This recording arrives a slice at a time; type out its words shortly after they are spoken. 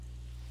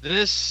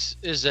This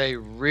is a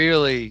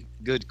really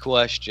good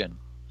question.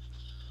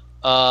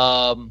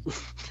 Um,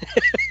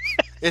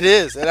 It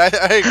is, and I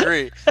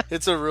agree.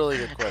 It's a really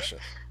good question.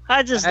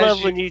 I just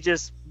love when you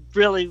just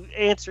really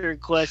answer a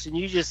question.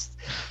 You just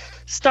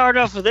start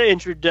off with an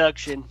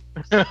introduction.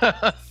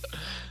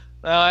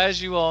 Now,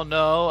 as you all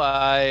know,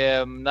 I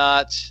am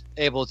not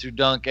able to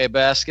dunk a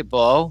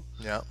basketball.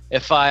 Yeah.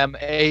 If I am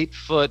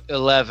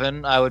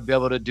 8'11", I would be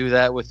able to do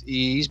that with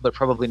ease, but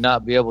probably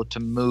not be able to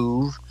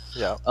move.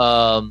 Yeah.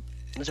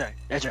 That's right.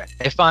 That's right.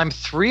 If I'm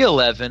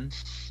 3'11",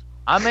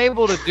 I'm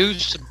able to do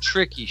some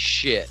tricky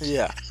shit.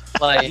 Yeah.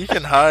 Like, You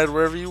can hide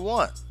wherever you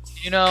want.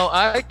 you know,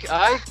 I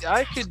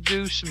could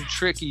do some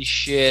tricky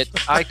shit.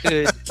 I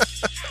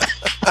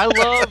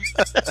love.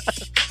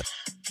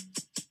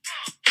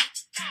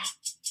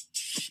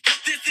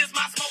 This is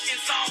my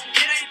smoking song.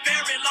 It ain't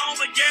very long,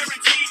 but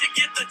guaranteed to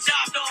get the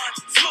job done.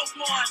 Smoke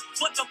one.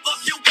 What the fuck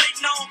you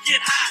waiting on?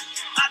 Get hot.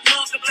 I'd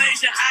love to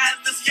blaze you high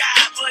as the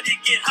sky, but it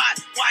get hot.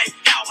 White,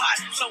 how hot?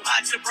 So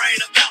hot your brain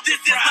about. This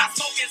is my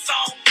smoking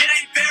song. It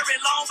ain't very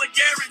long, but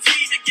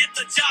guaranteed to get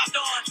the job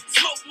done.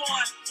 Smoke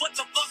one. What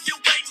the fuck you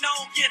waiting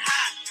on? Get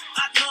hot.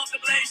 I'd love to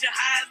blaze you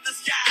high as the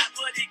sky,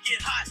 but it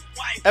get hot.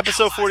 White,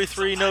 Episode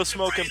 43, No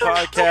Smoking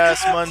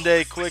Podcast,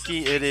 Monday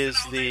Quickie. It is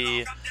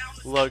the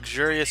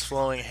luxurious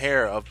flowing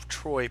hair of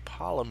Troy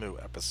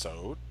Polamalu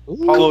episode.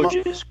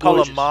 Gorgeous.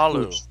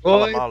 Polamalu.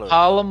 Troy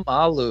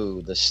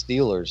Polamalu, the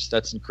Steelers.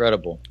 That's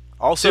incredible.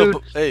 Also,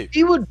 Dude, hey,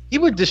 he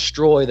would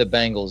destroy the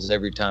Bengals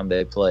every time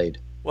they played.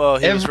 well,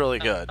 he was every really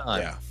good.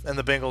 time. Yeah, and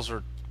the Bengals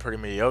were pretty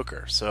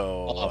mediocre.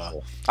 So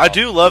Awful. I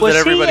do love Was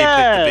that everybody he,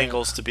 picked the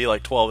Bengals to be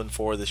like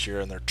 12-4 this year,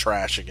 and they're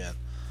trash again.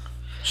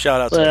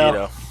 Shout out to Well,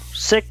 Vito.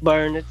 Sick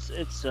burn. It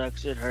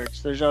sucks. It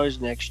hurts. There's always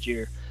next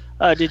year.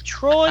 Did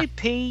Troy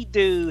P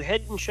do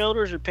Head and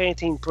Shoulders or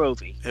Pantene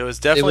Profi? It was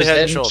definitely was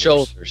Head and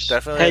Shoulders.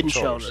 Definitely Head and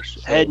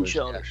Shoulders. Head and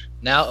Shoulders.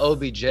 Now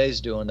OBJ's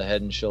doing the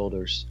Head and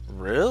Shoulders.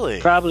 Really?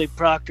 Probably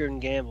Procter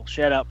and Gamble.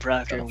 Shout out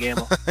Procter and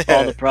Gamble. Yeah.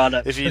 All the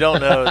products. If you don't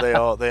know,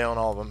 they own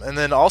all of them. And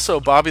then also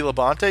Bobby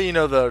Labonte, you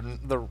know the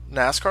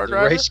NASCAR The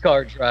driver, race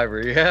car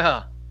driver,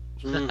 yeah.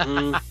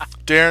 Mhm.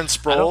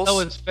 Darren I don't know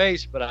Sproles. his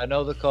face, but I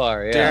know the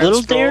car, yeah. Darren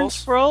Little Darren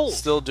Sproles, Sproles.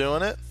 still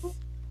doing it.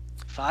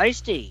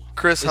 Feisty.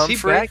 Chris Is he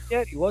Humphrey, back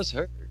yet? He was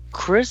hurt.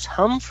 Chris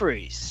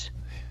Humphreys.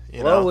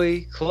 you know.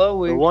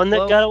 Chloe. The one that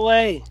Chloe. got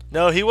away.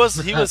 No, he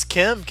was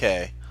Kim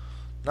K,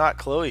 not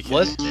Chloe Kim.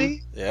 Was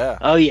he? Yeah,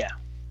 Oh, yeah.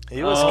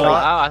 he was. Oh, Con-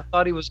 wow, I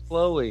thought he was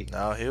Chloe.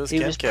 no, he was He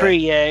Kim was K.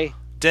 pre-A.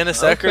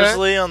 Dennis Okay.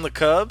 Eckersley on the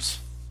Cubs.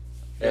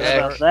 How Heck.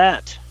 about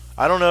that?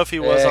 I don't know if he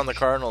was on the Heck.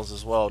 Cardinals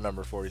as well,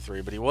 number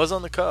 43, but he was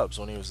on the Cubs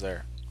when he was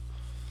there.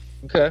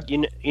 Okay. You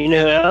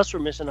know who else we're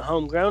missing? A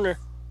homegrowner.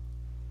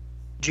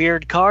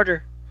 Jared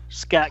Carter.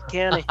 Scott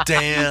County.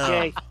 Damn.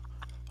 Okay.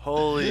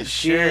 Holy Jared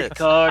shit.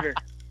 Carter.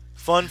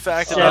 Fun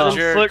fact about 7'3".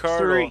 Jared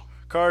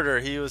Carter,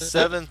 he was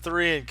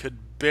 7'3" and could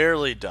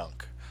barely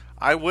dunk.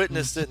 I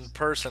witnessed it in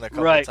person a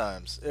couple Right.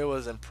 times. It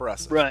was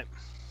impressive. Right.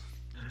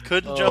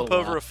 Couldn't Oh, jump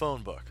over wow. a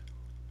phone book.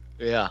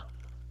 Yeah.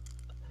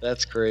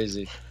 That's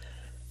crazy.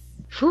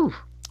 Whew.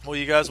 Well,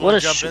 you guys What want a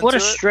to jump into what a it?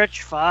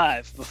 stretch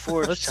five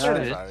before Let's it's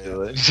get time.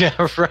 into it.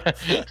 Yeah,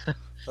 right.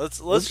 Let's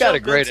We've got a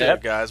jump great into it,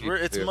 app guys. to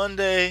It's do.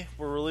 Monday.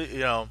 We're really,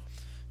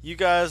 you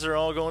guys are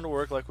all going to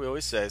work like we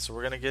always say. So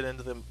we're gonna get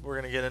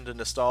into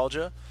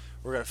nostalgia.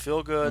 We're gonna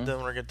feel good. Mhm. Then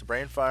we're gonna get the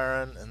brain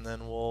firing, and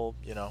then we'll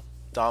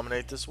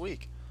dominate this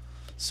week.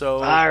 So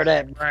Fire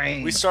that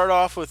brain. we start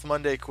off with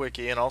Monday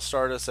Quickie, and I'll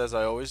start us as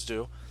I always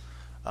do.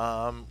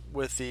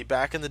 With the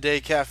back in the day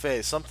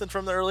cafe, something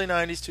from the early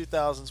 90s,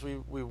 2000s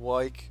we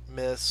like,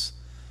 miss,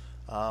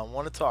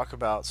 want to talk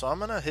about. So I'm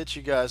going to hit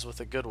you guys with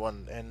a good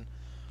one. And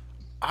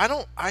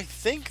I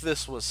think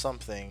this was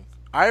something,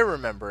 I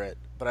remember it,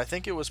 but I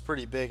think it was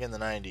pretty big in the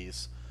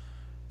 90s.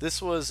 This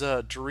was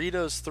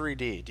Doritos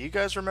 3D. Do you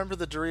guys remember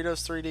the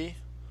Doritos 3D?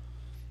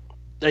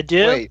 They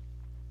do? Wait.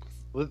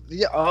 Well,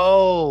 yeah,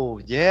 oh,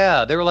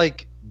 yeah. They were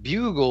like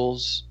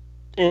bugles.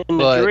 In the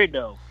But-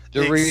 Dorito.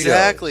 Doritos.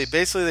 Exactly.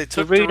 Basically, they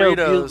took Dorito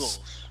Doritos Bugles.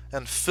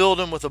 and filled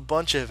them with a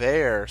bunch of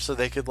air so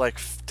they could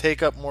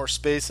take up more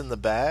space in the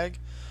bag.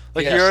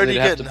 Like Yeah, you're so already they'd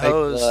have getting to make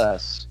hosed.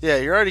 less. Yeah,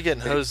 you're already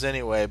getting hosed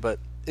anyway. But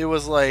it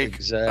was like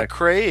Exactly. a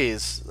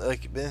craze.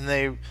 And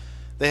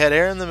they had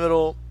air in the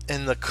middle.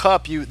 In the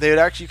cup, you could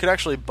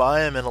actually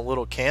buy them in a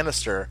little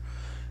canister,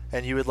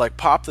 and you would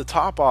pop the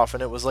top off,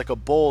 and it was like a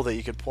bowl that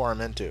you could pour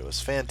them into. It was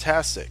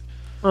fantastic.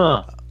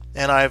 Huh.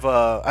 And I've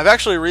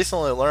actually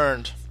recently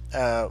learned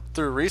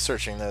through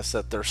researching this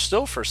that they're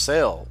still for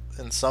sale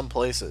in some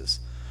places.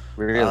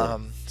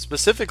 Really?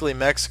 Specifically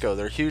Mexico.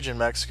 They're huge in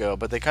Mexico,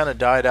 but they kind of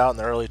died out in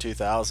the early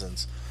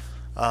 2000s.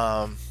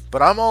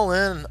 But I'm all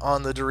in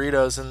on the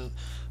Doritos and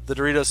the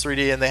Doritos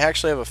 3D, and they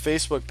actually have a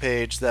Facebook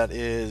page that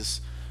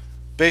is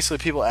basically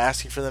people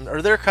asking for them,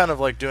 or they're kind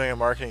of doing a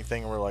marketing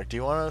thing where do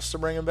you want us to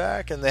bring them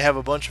back? And they have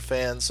a bunch of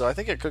fans, so I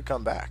think it could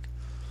come back.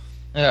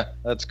 Yeah,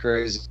 that's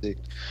crazy.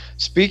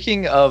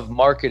 Speaking of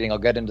marketing, I'll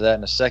get into that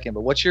in a second.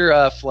 But what's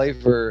your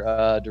flavor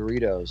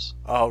Doritos?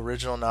 Oh,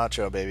 original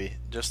nacho, baby.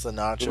 Just the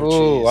nacho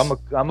Ooh,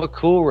 cheese. I'm a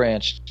Cool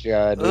Ranch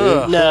guy, dude.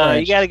 Ugh. Cool No, you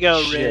Ranch gotta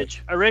go shit.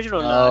 Ridge.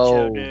 Original No,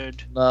 nacho,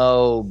 dude.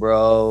 no,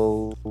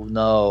 bro, I'll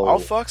no.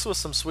 fucks with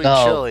some sweet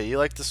No. chili. You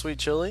like the sweet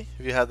chili?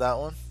 Have you had that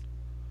one?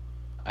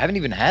 I haven't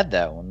even had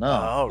that one. No,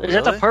 Oh, really? Is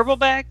that the purple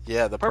bag?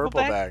 Yeah, the purple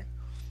purple bag? bag.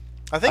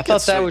 I I think thought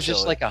it's that sweet was just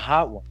chili. like a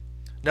hot one.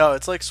 No,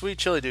 it's like sweet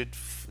chili, dude.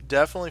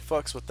 Definitely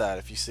fucks with that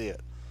if you see it.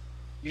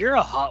 You're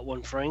a hot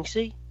one,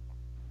 Francie.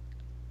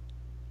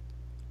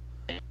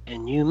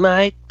 And you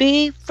might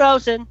be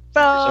frozen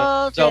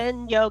yogurt, Back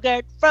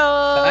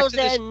to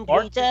this frozen pizza.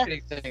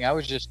 marketing thing I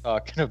was just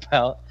talking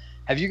about.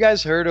 Have you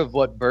guys heard of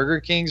what Burger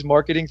King's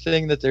marketing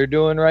thing that they're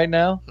doing right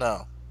now?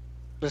 No.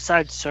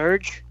 Besides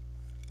Surge,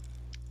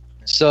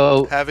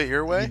 So Have it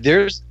your way?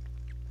 there's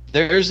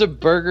a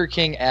Burger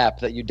King app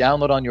that you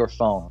download on your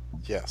phone.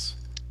 Yes.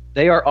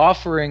 They are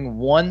offering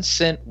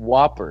 1-cent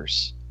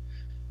Whoppers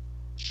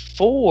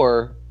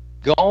for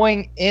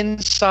going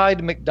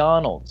inside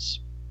McDonald's.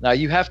 Now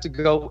you have to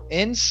go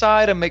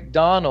inside a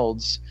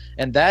McDonald's,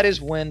 and that is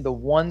when the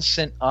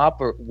 1-cent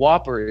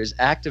Whopper is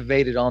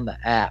activated on the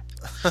app.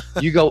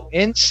 You go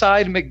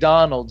inside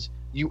McDonald's,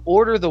 you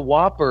order the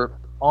Whopper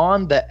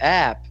on the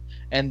app,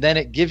 and then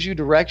it gives you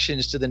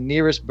directions to the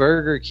nearest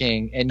Burger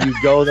King, and you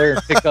go there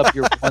and pick up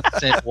your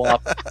 1-cent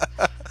Whopper.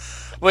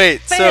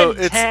 Wait, so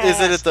is it at the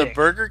Fantastic.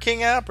 Burger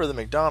King app or the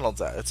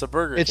McDonald's app? It's a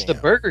Burger King It's the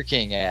app. Burger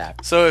King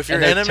app. So if you're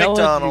and they're in a telling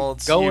you,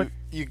 McDonald's, go in-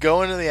 you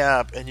go into the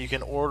app and you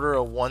can order a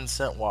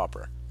 1-cent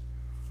Whopper.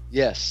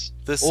 Yes.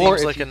 This Or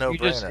seems if like a you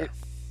just- no-brainer.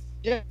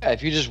 Yeah,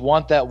 if you just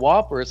want that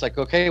Whopper, it's like,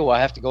 okay, well, I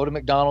have to go to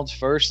McDonald's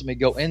first. Let me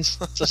go in.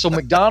 So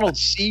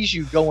McDonald's sees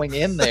you going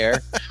in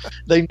there.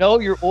 They know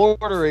you're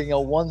ordering a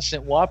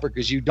 1-cent Whopper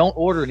because you don't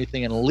order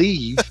anything and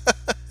leave.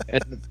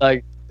 And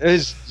like,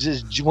 it's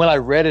just when I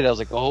read it, I was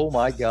like, oh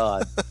my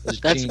god, that's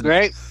genius.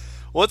 great.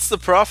 What's the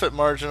profit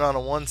margin on a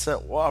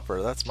 1-cent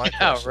Whopper? That's my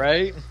Yeah, question.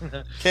 right.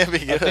 Can't be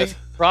I good. think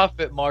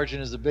profit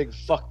margin is a big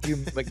fuck you,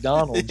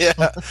 McDonald's.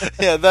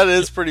 Yeah, that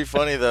is pretty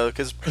funny though,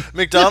 because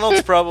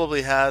McDonald's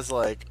probably has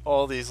like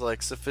all these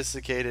like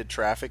sophisticated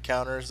traffic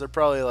counters. They're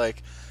probably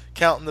like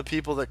counting the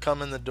people that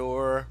come in the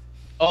door,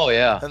 Oh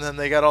yeah. and then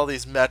they got all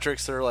these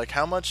metrics that are like,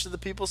 how much do the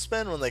people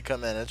spend when they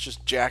come in? It's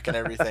just jacking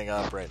everything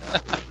up right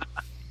now.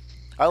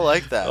 I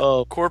like that.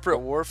 Oh, Corporate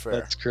warfare.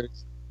 That's crazy.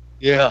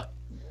 Yeah.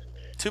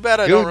 Too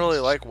bad I Good. don't really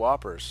like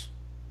Whoppers.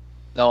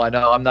 No, I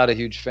know. I'm not a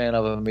huge fan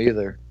of them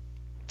either.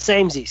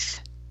 Samesies.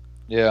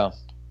 Yeah.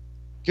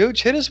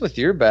 Gooch, hit us with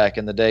your back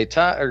in the day.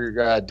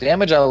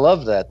 Damage, I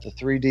love that. The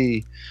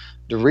 3D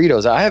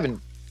Doritos. I haven't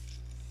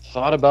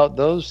thought about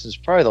those since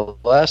probably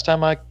the last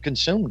time I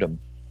consumed them.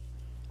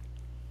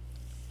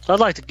 So I'd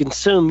like to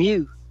consume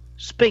you.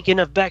 Speaking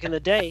of back in the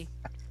day,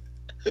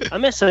 I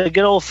miss a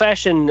good old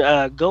fashioned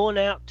going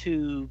out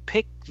to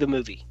pick the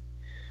movie.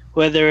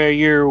 Whether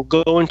you're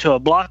going to a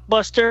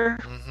Blockbuster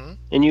Mm-hmm.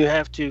 and you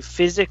have to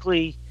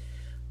physically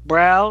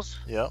browse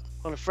Yep.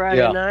 on a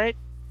Friday Yeah. night,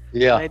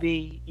 Yeah.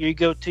 maybe you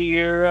go to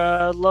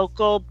your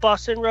local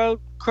Boston Road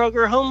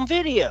Kroger home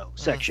video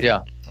section.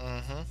 Yeah.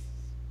 Mm-hmm.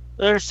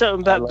 There's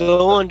something I about love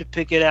going to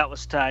pick it out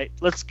was tight.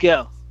 Let's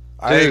go.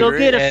 I Dude, Go agree.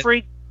 get a And-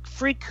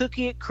 free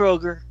cookie at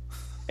Kroger,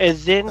 and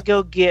then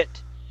go get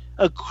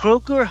a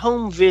Kroger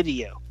home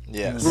video.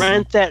 Yes.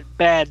 Rent that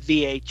bad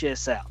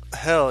VHS out.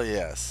 Hell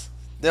yes.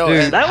 No, Dude,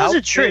 and that was how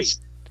a treat.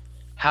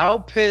 How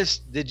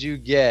pissed did you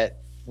get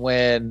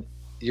when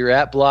you're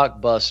at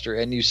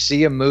Blockbuster and you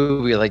see a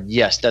movie like,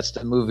 yes, that's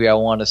the movie I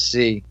want to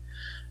see.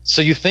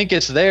 So you think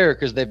it's there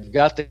because they've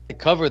got the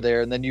cover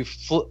there, and then you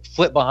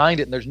flip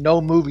behind it, and there's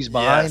no movies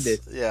behind yes,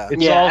 it. Yeah.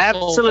 It's Yeah, all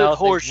absolute sold out.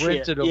 They've horseshit.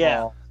 rented them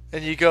Yeah. all.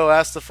 And you go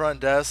ask the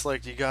front desk,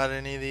 like, you got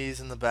any of these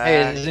in the Hey,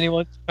 bag? has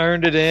anyone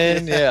turned it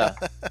in? Yeah.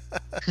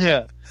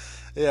 Yeah.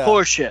 Yeah.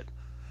 Horseshit.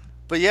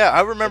 But yeah,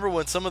 I remember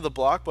when some of the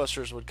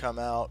blockbusters would come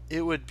out,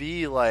 it would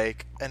be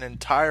like an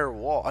entire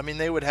wall. I mean,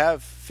 they would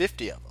have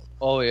 50 of them,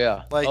 Oh,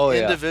 yeah. like oh,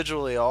 yeah.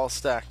 individually all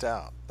stacked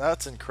out.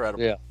 That's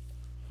incredible. Yeah.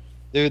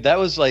 Dude, that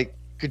was like,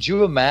 could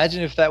you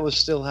imagine if that was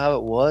still how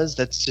it was?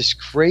 That's just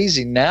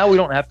crazy. Now we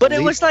don't have to But it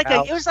leave was the like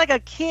house. a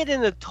kid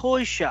in a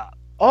toy shop.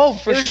 Oh,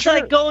 for It was sure.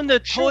 like going to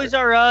Sure. Toys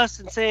R Us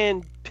and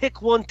saying,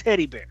 pick one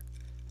teddy bear.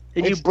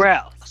 And you It's-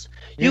 browse.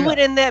 You Yeah. went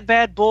in that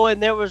bad boy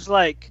and there was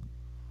like,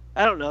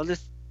 I don't know,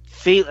 this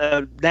feel.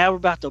 Now we're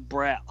about to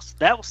browse.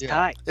 That was Yeah.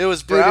 tight. It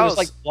was Dude, it browse, was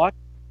like block.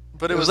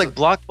 but It was like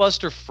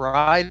Blockbuster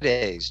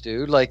Fridays,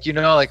 dude. Like, you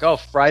know, like, oh,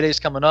 Friday's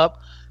coming up.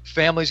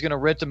 Family's going to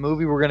rent a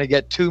movie. We're going to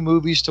get 2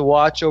 movies to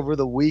watch over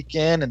the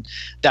weekend, and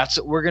that's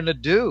what we're going to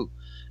do.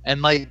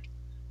 And, like,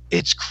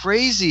 it's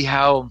crazy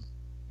how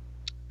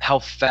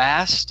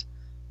fast,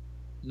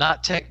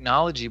 not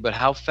technology, but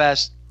how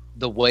fast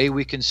the way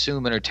we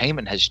consume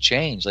entertainment has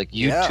changed. Like,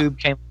 Yeah. YouTube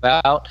came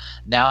about.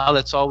 Now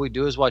that's all we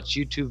do is watch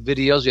YouTube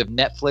videos. We have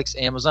Netflix,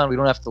 Amazon. We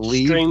don't have to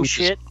leave. Stream We just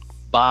shit.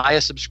 buy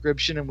a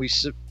subscription and we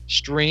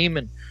stream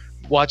and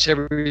watch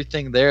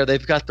everything there.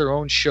 They've got their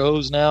own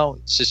shows now.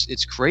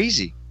 It's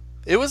crazy.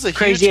 It was a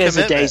Crazy huge as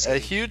a commitment. daisy. A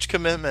huge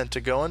commitment to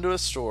go into a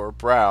store,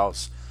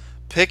 browse,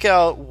 pick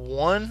out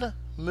one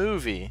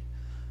movie,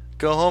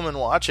 go home and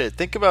watch it.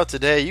 Think about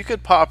today. You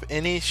could pop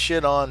any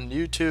shit on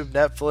YouTube,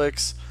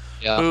 Netflix,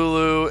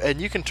 Hulu,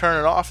 and you can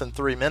turn it off in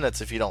 3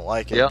 minutes if you don't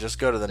like it. Yep. Just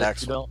go to the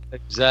next one.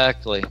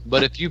 Exactly.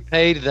 But if you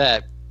paid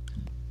that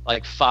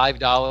like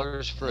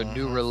 $5 for a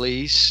new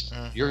release,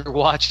 you're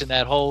watching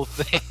that whole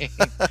thing.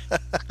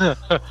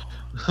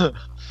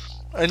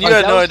 And you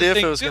had no idea if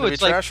it was going to be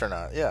trash or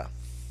not. Yeah.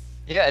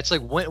 Yeah, it's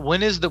like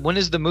when is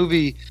the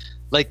movie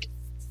like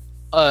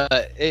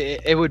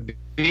it would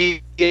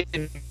be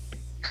in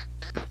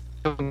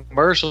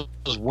commercials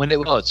when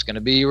it's going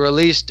to be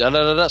released, da da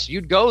da da. So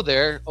you'd go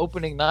there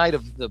opening night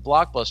of the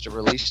Blockbuster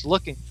release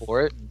looking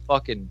for it and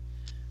fucking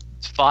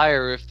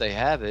fire if they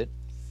have it.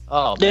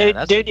 Oh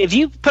man, dude, if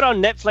you put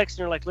on Netflix and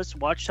you're like, let's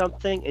watch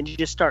something, and you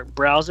just start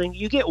browsing,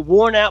 you get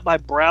worn out by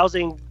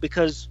browsing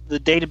because the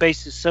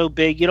database is so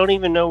big, you don't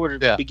even know where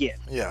to begin.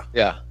 Yeah.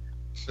 Yeah.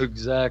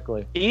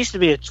 Exactly. It used to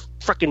be a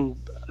freaking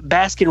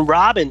Baskin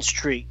Robbins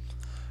treat.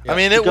 I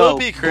mean, it will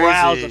be crazy.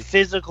 Browse a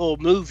physical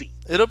movie.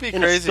 It'll be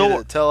crazy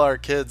to tell our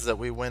kids that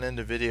we went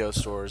into video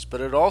stores,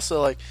 but it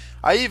also, like,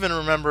 I even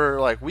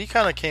remember, like, we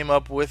kind of came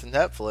up with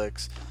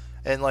Netflix,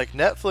 and, like,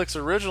 Netflix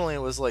originally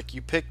was, like,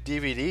 you pick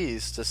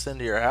DVDs to send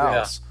to your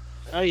house.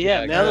 Yeah. Oh,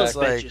 yeah, now those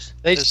bitches.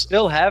 They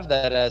still have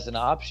that as an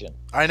option.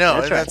 I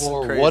know. That's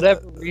For crazy.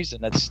 whatever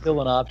reason, that's still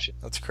an option.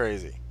 That's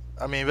crazy.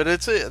 I mean, but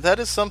that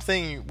is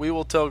something we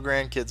will tell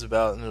grandkids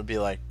about, and it'll be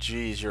like,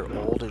 geez, you're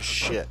old as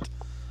shit.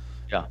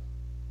 Yeah.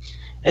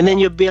 And then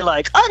you'll be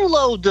like,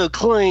 unload the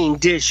clean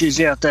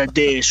dishes out the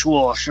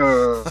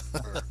dishwasher.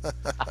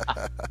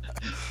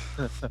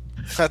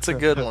 That's a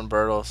good one,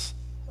 Bertles.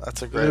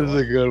 That's a great one.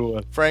 That's a good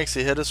one.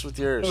 Franksy, hit us with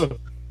yours.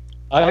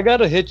 I got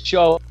to hit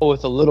y'all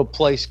with a little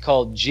place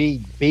called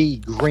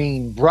GB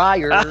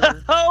Greenbrier.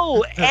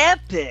 Oh,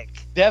 epic.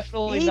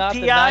 Definitely not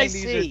the EPIC.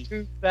 90s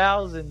or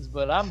 2000s,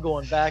 but I'm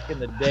going back in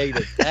the day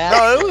to that.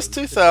 No, it was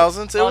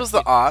 2000s. It was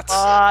the aughts.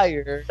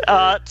 Fire.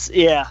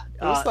 Yeah.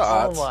 It was the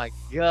aughts. Oh my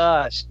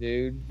gosh,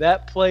 dude.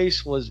 That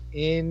place was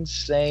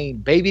insane.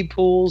 Baby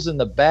pools in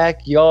the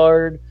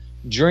backyard,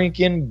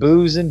 drinking,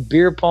 boozing,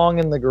 beer pong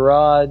in the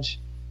garage.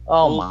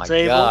 Oh Pool my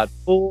table. God.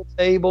 Pool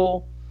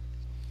table.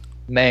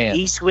 Man.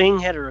 East Wing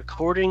had a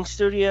recording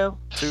studio.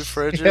 2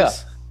 fridges. Yeah.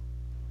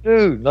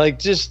 Dude, like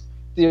just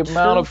the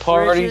amount of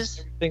parties,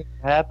 fridges. everything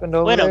that happened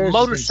over We had there. a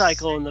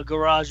motorcycle in the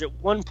garage at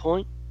one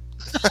point.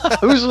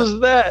 Whose was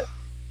that?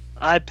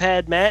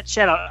 iPad Matt.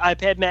 Shout out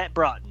iPad Matt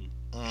Broughton.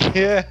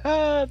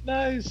 Yeah,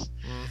 nice.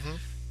 Mm-hmm.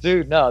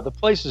 Dude, no, the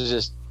place was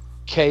just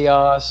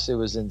chaos. It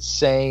was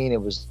insane.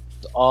 It was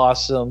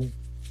awesome.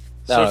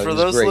 So No, it for was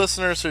those great.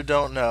 listeners who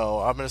don't know,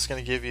 I'm just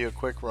going to give you a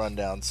quick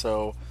rundown.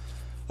 So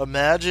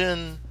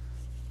imagine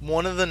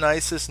one of the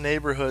nicest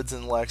neighborhoods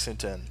in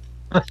Lexington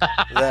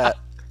that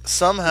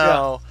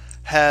somehow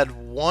had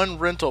one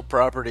rental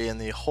property in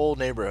the whole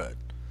neighborhood.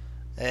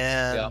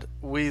 And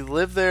we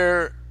lived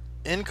there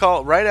in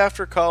right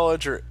after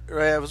college, it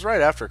was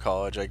right after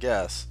college, I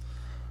guess.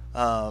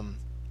 And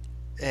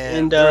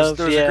there was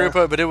a group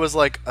of, but it was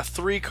like a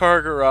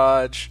 3-car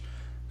garage,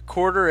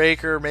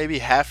 quarter-acre, maybe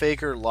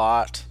half-acre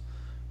lot,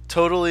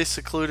 totally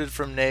secluded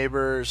from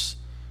neighbors.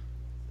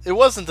 It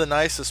wasn't the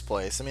nicest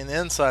place. I mean, the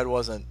inside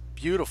wasn't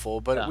beautiful,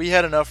 but we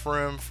had enough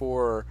room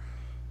for.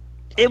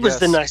 It was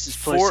the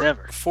nicest place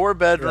ever. 4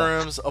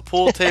 bedrooms, a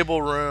pool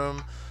table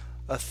room,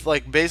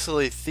 like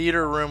basically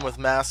theater room with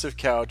massive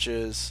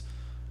couches,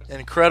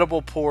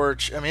 incredible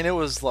porch. I mean, it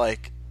was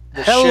like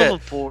the Hell shit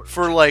of a porch.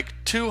 for like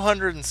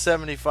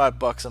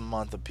 $275 a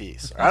month a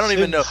piece. I don't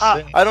even know.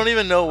 I don't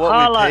even know what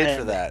we paid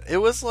for that. It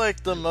was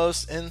like the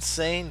most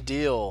insane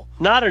deal.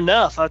 Not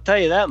enough, I'll tell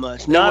you that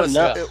much. Not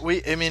enough.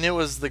 It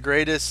was the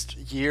greatest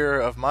year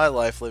of my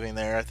life living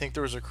there. I think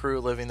there was a crew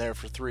living there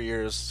for 3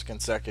 years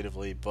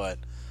consecutively, but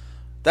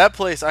that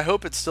place, I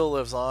hope it still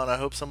lives on. I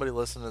hope somebody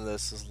listening to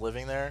this is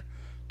living there.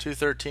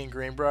 213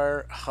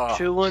 Greenbrier.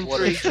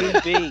 213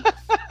 GB.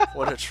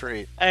 What a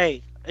treat.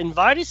 Hey,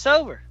 invite us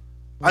over.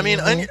 I mean,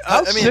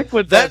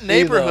 that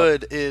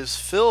neighborhood is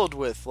filled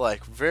with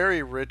like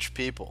very rich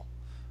people.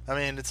 I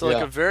mean, it's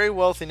like a very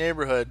wealthy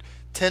neighborhood.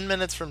 10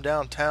 minutes from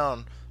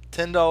downtown,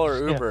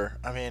 $10 Uber.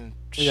 I mean,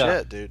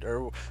 shit, dude.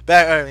 Or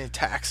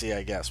taxi.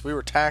 I guess we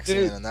were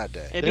taxiing in that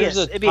day. There's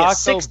a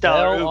Taco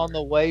Bell on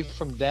the way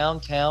from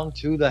downtown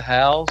to the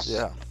house.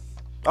 Yeah.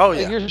 Oh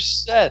yeah. You're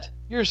set.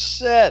 You're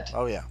set.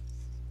 Oh yeah.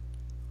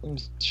 I'm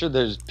sure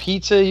there's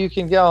pizza you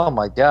can get. Oh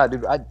my god,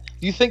 dude!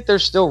 Do you think they're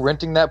still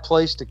renting that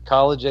place to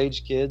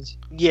college-age kids?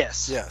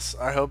 Yes. Yes,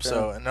 I hope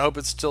so, and I hope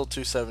it's still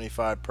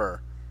 $275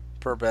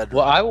 per bedroom.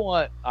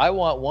 Well, I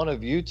want one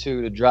of you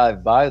two to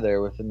drive by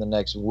there within the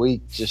next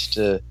week just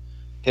to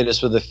hit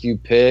us with a few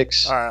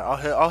pics. All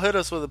right, I'll hit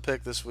us with a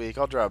pic this week.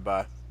 I'll drive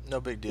by. No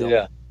big deal.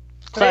 Yeah.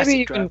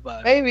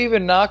 Maybe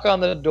even knock on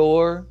the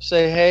door,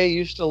 say, "Hey,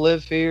 used to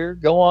live here.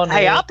 Go on."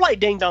 Hey, in. I play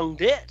Ding Dong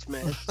Ditch,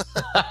 man.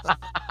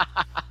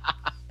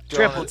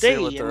 Triple D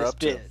in this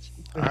bitch.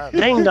 Right.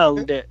 Ding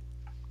Dong Ditch.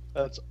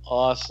 That's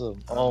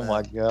awesome. Oh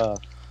my god.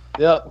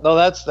 Yeah, no,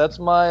 that's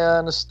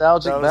my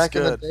nostalgic That was back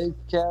good. in the day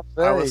cafe.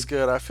 That was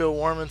good. I feel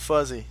warm and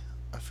fuzzy.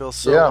 I feel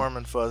so Yeah. warm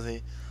and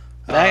fuzzy.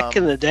 Back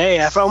in the day,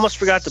 I almost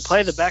forgot to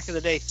play the Back in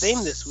the Day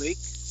theme this week.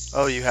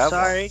 Oh, you have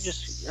Sorry,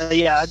 just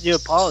yeah, I do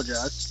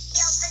apologize.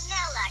 Yo,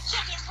 Vanilla,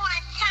 kick it one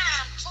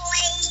time,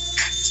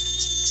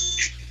 please.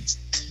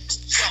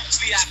 Yo,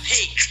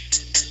 VIP.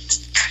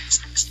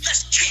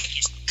 Let's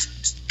kick it.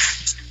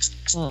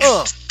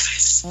 one.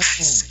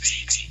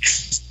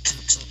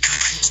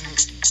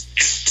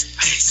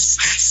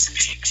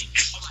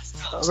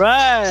 All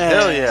right.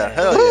 Hell yeah.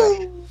 Hell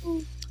yeah.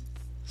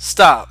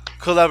 Stop,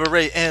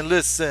 collaborate, and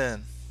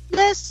listen.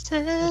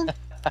 Listen.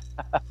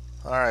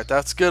 All right,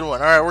 that's a good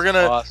one. All right, we're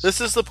gonna. Awesome.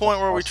 This is the point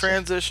where we Awesome.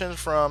 transition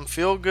from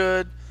feel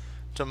good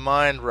to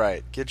mind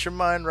right. Get your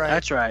mind right.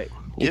 That's right.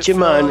 Get your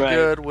mind feeling right.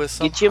 good with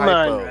some Get your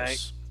mind hypos.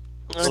 right.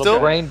 Little Still,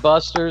 brain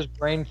busters,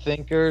 brain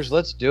thinkers.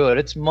 Let's do it.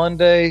 It's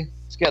Monday.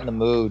 Let's get in the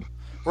mood.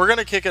 we're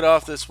gonna kick it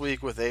off this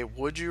week with a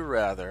would you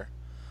rather.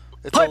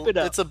 Pipe it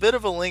up. It's a bit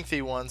of a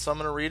lengthy one, so I'm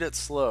gonna read it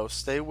slow.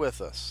 Stay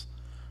with us.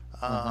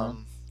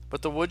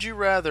 But the would you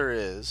rather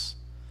is: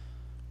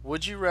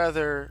 would you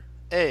rather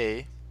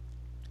A,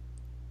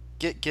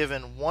 get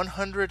given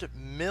 $100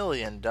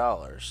 million,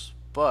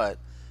 but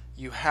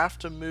you have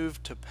to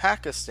move to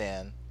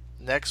Pakistan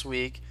next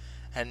week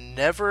and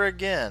never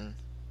again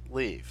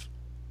leave?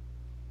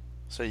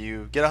 So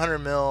you get 100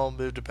 mil,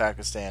 move to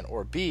Pakistan.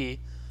 Or B,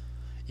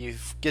 you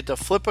get to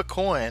flip a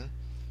coin,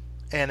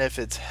 and if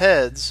it's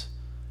heads,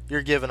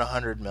 you're given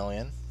 100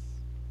 million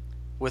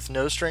with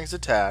no strings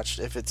attached.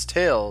 If it's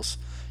tails,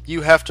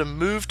 you have to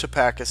move to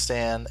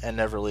Pakistan and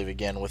never leave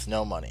again with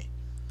no money.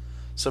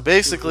 So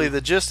basically, the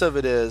gist of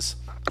it is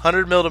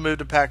 100 mil to move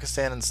to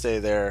Pakistan and stay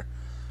there.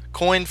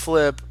 Coin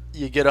flip,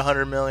 you get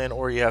 100 million,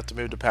 or you have to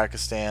move to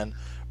Pakistan.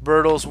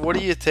 Bertles, what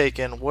are you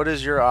taking? What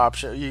is your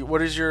option?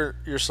 What is your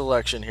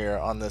selection here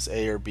on this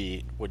A or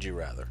B? Would you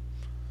rather?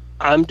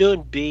 I'm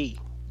doing B.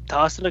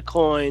 Tossing a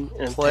coin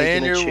and I'm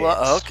Playing taking a your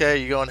chance. okay,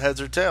 you going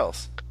heads or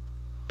tails?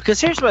 Because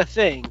here's my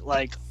thing,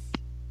 like,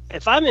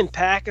 if I'm in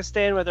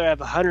Pakistan, whether I have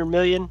 100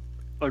 million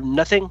or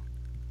nothing,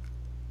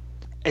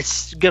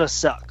 it's gonna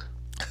suck.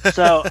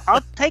 So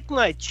I'll take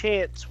my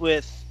chance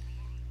with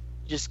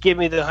just give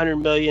me the 100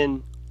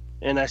 million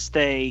and I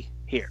stay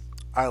here.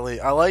 I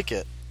like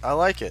it. I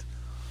like it.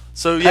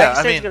 So yeah, I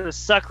Pakistan's mean, gonna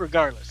suck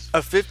regardless. a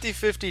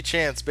 50-50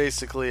 chance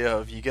basically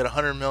of you get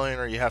 100 million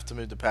or you have to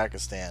move to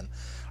Pakistan.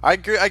 I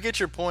get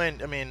your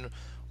point. I mean,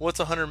 what's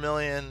 100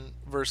 million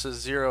versus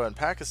 0 in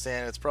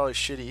Pakistan? It's probably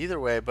shitty either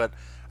way, but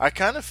I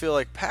kind of feel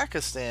like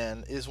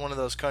Pakistan is one of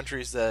those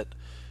countries that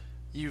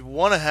you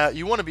want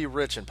to be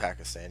rich in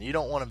Pakistan. You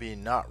don't want to be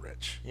not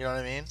rich. You know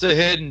what I mean? It's a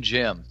hidden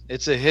gem.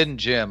 It's a hidden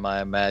gem,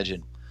 I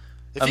imagine.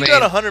 If you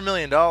got $100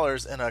 million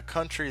in a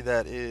country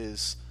that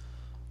is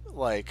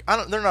like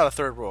they're not a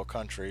third world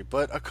country,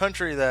 but a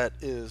country that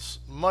is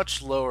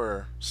much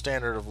lower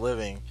standard of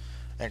living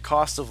and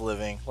cost of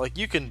living, like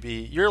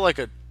you're like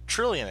a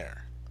trillionaire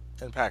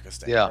in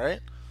Pakistan, Yeah. right?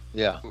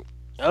 Yeah.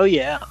 Oh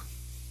yeah.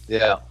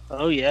 Yeah.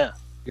 Oh yeah.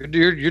 You're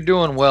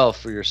doing well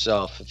for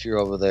yourself if you're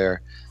over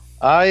there.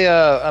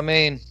 I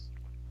mean,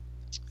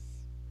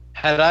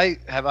 had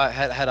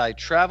I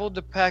traveled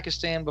to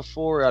Pakistan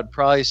before, I'd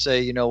probably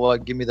say, you know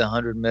what, give me the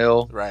 100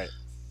 mil. Right.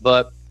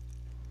 But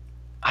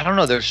I don't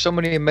know. There's so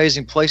many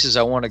amazing places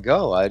I want to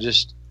go. I agree.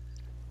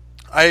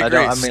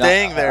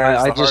 Staying there is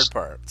the hard just,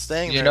 part.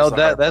 Staying you there know, is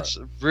the hard that's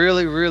part.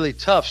 really, really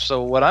tough.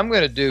 So what I'm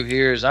going to do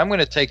here is I'm going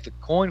to take the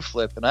coin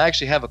flip, and I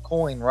actually have a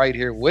coin right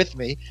here with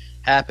me.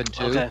 Happen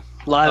to. Okay.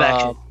 Live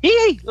action.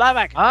 Yee! Live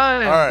action.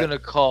 I'm All right. going to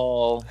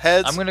call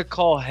Heads. I'm going to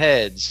call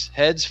heads.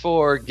 Heads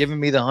for giving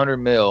me the 100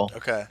 mil,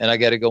 Okay. and I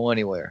got to go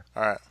anywhere.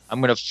 All right. I'm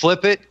going to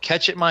flip it,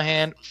 catch it in my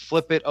hand,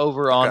 flip it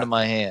over onto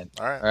my hand.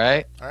 All right. All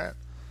right. All right.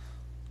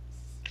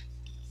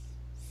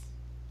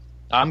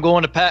 I'm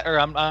going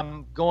to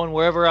I'm going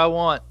wherever I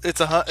want. It's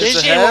a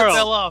Disney heads. World. It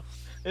fell off.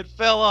 It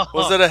fell off.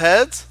 Was it a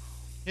heads?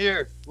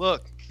 Here,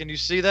 look. Can you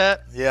see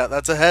that? Yeah,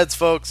 that's a heads,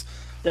 folks.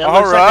 That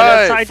All looks like right,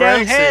 an upside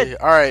down Francie. head.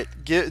 All right,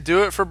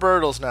 do it for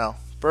Bertles now.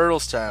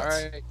 Bertles All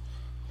chance. right.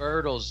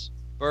 Bertles.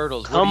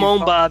 What Come do you on,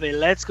 call- Bobby.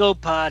 Let's go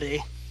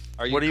party.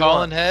 Are you What do you calling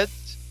want?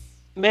 heads?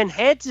 Man,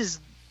 heads is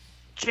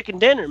chicken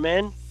dinner,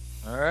 man.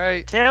 All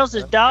right. Tails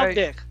is dog Okay.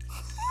 dick.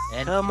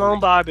 And Come on,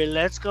 Barbie.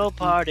 Let's go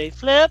party.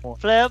 Flip,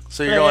 flip.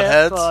 So you're going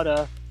heads?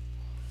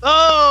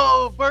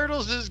 Oh,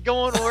 Bertles is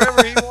going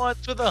wherever he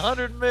wants with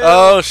 100 mil.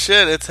 Oh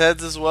shit, it's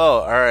heads as well.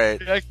 All right.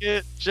 Check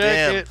it.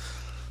 Damn. Check it.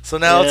 So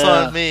now it's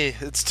Yeah. on me.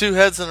 It's 2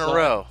 heads in a It's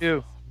row. on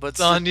you. But It's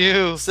on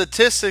you.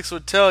 statistics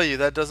would tell you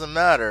that doesn't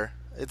matter.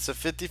 It's a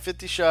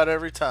 50-50 shot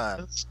every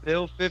time. It's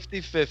still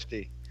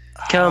 50-50.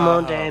 Come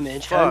on, Oh,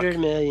 damage. fuck. 100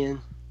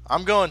 million.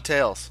 I'm going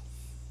tails.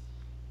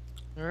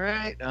 All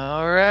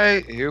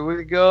right. Here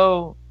we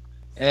go.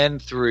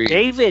 And 3,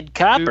 David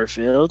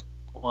Copperfield.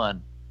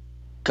 1.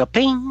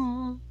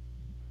 Kaping.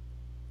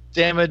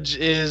 Damage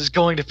is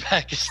going to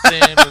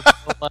Pakistan with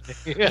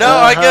No,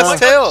 I guess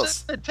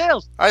tails.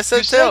 Tails. I said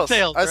You said tails.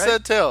 tails, I right?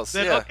 said tails.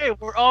 Then, Yeah. okay,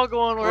 we're all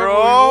going wherever We're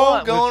we all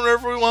want. going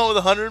wherever we want with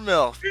 100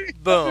 mil.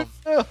 Boom.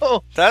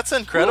 Oh, That's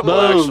incredible,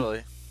 Boom.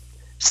 actually.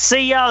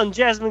 See y'all in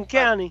Jasmine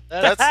County.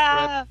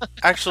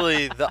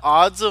 Actually, the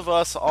odds of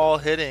us all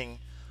hitting,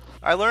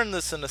 I learned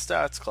this in a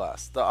stats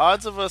class. The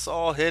odds of us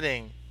all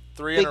hitting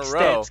 3 Big in a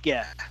row stats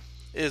guy.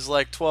 is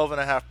like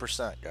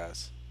 12.5%,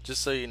 guys.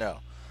 Just so you know.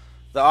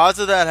 The odds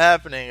of that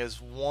happening is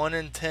 1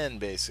 in 10,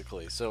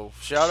 basically. So,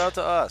 shout out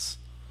to us.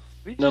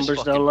 we just Numbers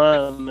fucking don't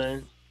lie,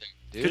 man.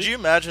 dude. Could you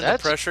imagine the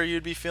That's- pressure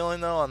you'd be feeling,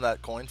 though, on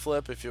that coin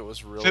flip if it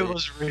was really... If it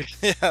was real.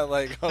 yeah,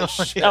 like, oh,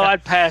 shit. Oh,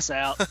 I'd pass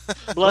out.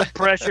 Blood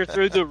pressure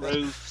through the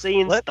roof.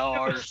 Seeing Let's-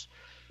 stars.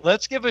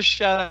 Let's give a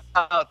shout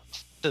out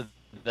to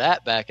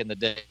that back in the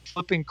day.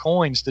 Flipping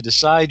coins to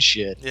decide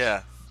shit.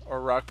 Yeah, or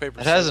rock,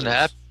 paper, It scissors. hasn't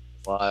happened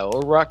in a while.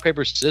 Or rock,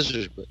 paper,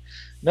 scissors. But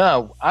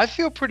no, I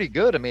feel pretty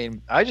good. I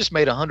mean, I just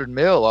made 100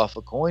 mil off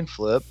a coin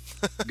flip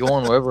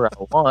going wherever I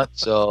want.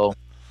 So,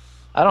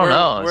 I don't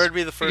know. Where'd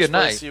be the first good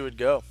place night. you would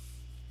go?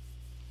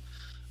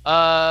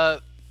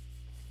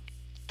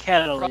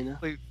 Catalina.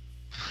 Probably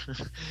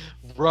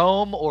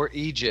Rome or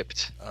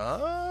Egypt.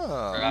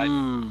 Oh, Right.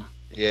 Mm.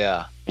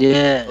 Yeah.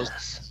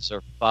 Yes. Those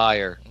are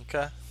fire.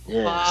 okay.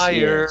 Yes.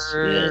 Fire.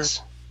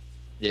 Yes.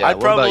 Yeah. I'd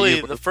what about probably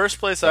you? the first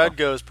place I'd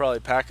go is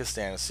probably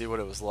Pakistan to see what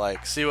it was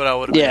like. See what I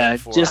would have Yeah, been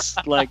for.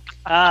 just like,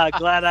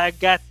 glad I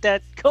got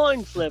that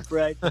coin flip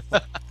right.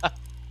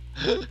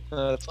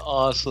 That's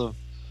awesome.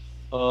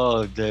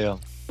 Oh damn!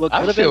 What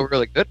I could feel have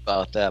really good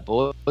about that,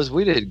 boys.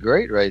 We did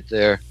great right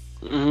there.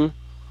 been?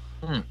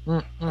 Hit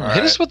right.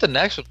 us with the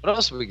next one. What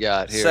else have we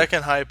got here?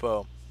 Second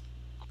hypo.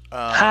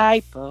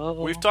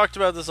 Hypo. We've talked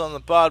about this on the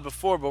pod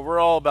before, but we're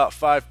all about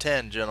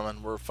 5'10",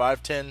 gentlemen. We're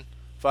 5'10",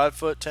 5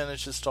 foot 10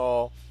 inches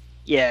tall.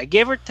 Yeah,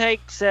 give or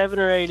take 7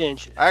 or 8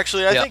 inches.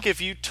 Actually, I Yeah. think if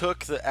you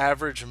took the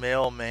average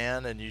male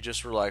man and you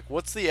just were like,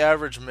 "What's the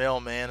average male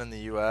man in the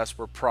U.S.?"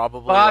 We're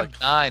probably like,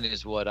 5'9"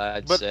 is what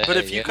I'd But- say. but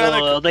if you yeah. kinda-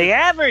 Well, the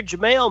average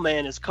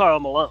mailman is Carl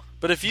Malone.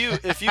 but if you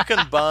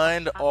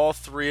combined all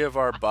three of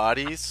our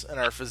bodies and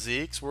our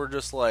physiques, we're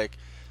just like,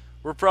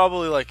 we're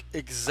probably like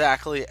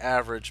exactly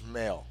average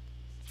male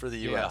for the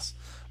U.S.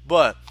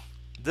 But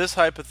this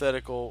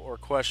hypothetical or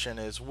question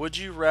is: would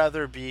you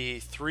rather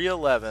be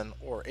 3'11"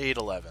 or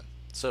 8'11"?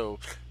 So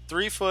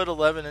 3 foot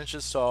 11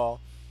 inches tall,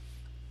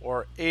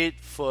 or 8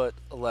 foot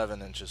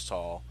 11 inches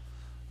tall.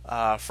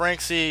 Frank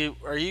C,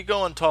 are you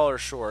going tall or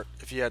short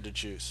if you had to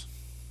choose?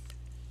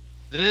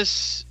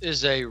 This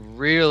is a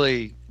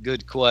really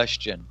good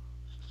question.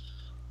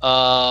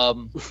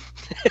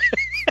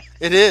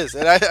 It is,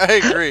 and I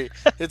agree.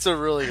 It's a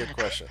really good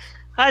question.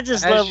 I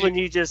just As love you- when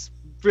you just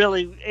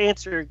really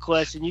answer a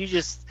question. You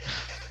just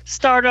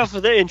start off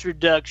with the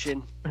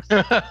introduction.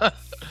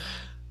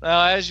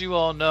 Now, as you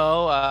all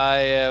know, I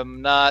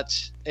am not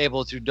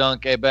able to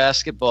dunk a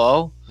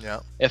basketball. Yeah.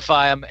 If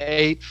I am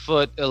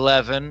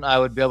 8'11", I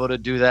would be able to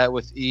do that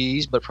with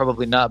ease, but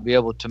probably not be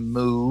able to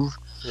move.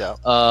 Yeah.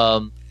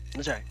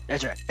 That's right.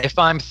 That's right. If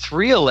I'm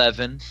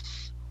 3'11",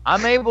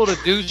 I'm able to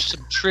do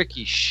some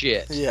tricky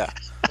shit. Yeah.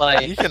 You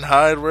Like, can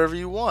hide wherever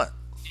you want.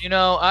 you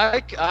know,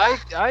 I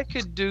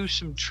could do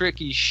some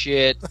tricky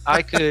shit.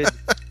 I could.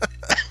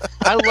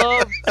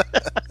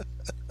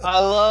 I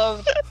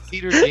love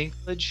Peter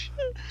Dinklage.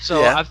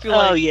 So Yeah. I feel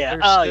like Oh, yeah.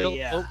 there's Oh, still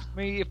yeah. hope for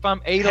me. If I'm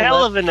 8'11",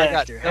 Hell of an I got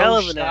actor. no Hell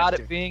of an shot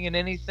actor. at being in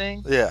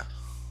anything. Yeah.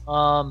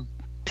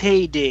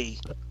 PD.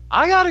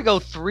 I gotta go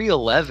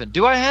 3'11".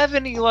 Do I have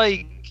any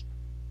like?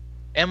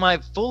 Am I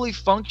fully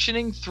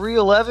functioning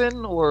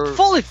 3'11" or?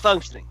 Fully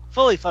functioning.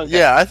 Fully functioning.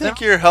 Yeah, I think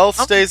your health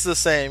I'm- stays the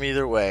same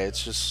either way.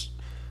 It's just,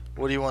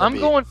 what do you want to I'm be?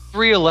 going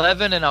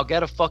 3'11", and I'll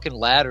get a fucking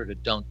ladder to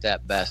dunk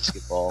that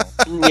basketball.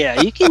 Yeah,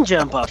 you can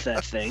jump off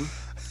that thing.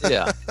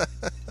 Yeah,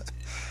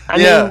 I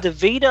Yeah. mean,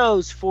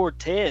 DeVito's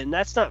 4'10".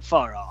 That's not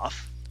far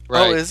off.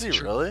 right. Oh, is he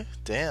True. really?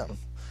 Damn.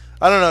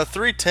 I don't know.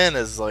 310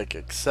 is like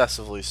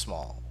excessively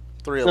small.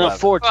 No, 311.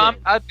 4'10". Well,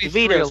 I'd be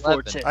DeVito's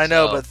 3'11". 4'10". I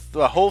know, so- but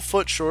a whole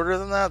foot shorter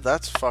than that,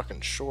 that's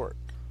fucking short.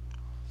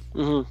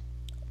 Mm-hmm.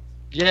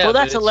 Yeah, Well, but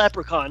that's a it's-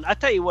 leprechaun. I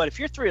tell you what, if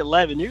you're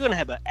 3'11", you're going to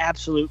have an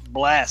absolute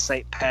blast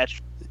St.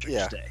 Patrick's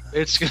Yeah. Day.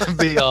 It's gonna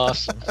be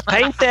awesome.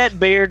 Paint that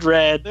beard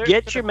red. They're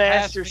Get your gonna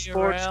pass master me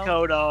sports around.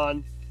 coat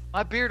on.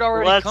 My beard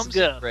already Let's comes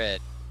go. in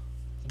red.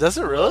 Does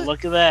it really?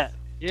 Look at that.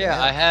 Yeah,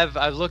 Damn.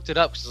 I've looked it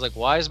up because it's like,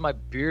 why is my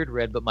beard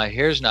red but my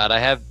hair's not?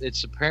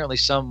 It's apparently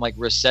some like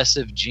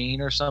recessive gene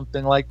or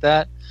something like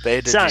that.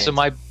 Beta Science. So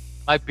my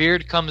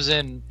beard comes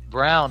in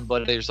brown,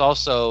 but there's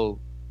also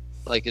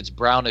like it's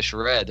brownish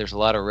red. There's a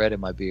lot of red in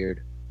my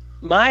beard.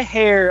 My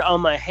hair on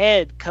my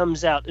head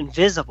comes out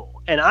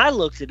invisible, and I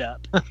looked it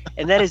up,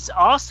 and that is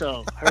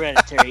also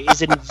hereditary.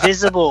 Is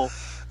invisible,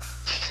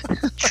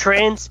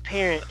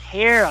 transparent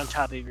hair on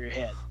top of your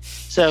head.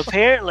 So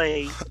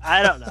apparently,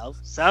 I don't know,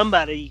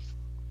 somebody,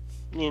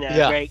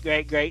 Yeah. great,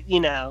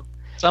 had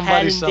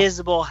Somebody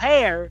invisible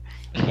hair,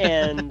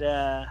 and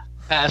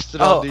passed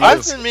it Oh, on to you.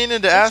 I've been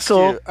meaning to ask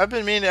cool. you. I've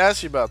been meaning to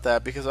ask you about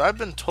that because I've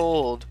been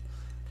told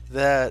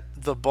that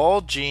the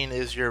bald gene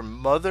is your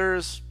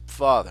mother's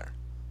father.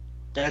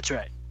 That's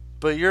right.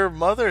 But your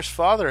mother's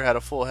father had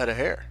a full head of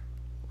hair,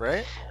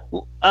 right?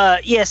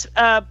 Yes.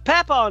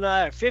 Papa and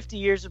I are 50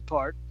 years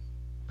apart.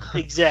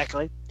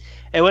 Exactly.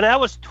 And when I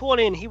was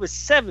 20 and he was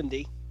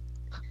 70,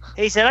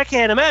 he said, I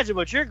can't imagine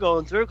what you're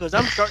going through because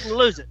I'm starting to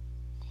lose it.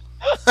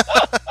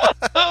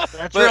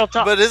 That's real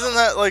talk. But isn't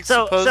that like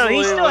supposedly... So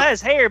he still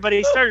has hair, but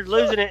he started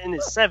losing it in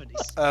his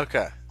 70s.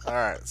 Okay. All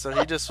right. So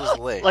he just was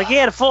late. Like he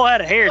had a full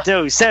head of hair until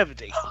he was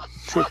 70.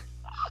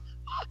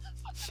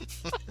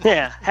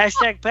 Yeah.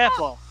 Hashtag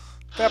Papaw.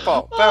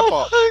 Papaw.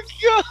 Oh my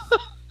God.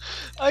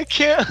 I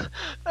can't.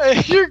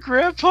 Your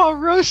grandpa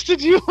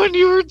roasted you when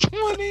you were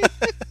 20.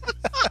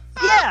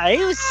 Yeah,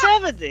 he was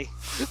 70.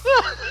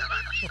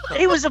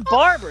 He was a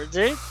barber,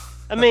 dude.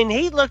 I mean,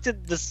 he looked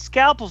at the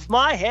scalp of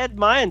my head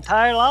my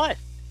entire life.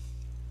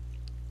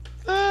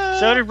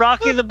 So did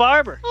Rocky the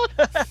Barber.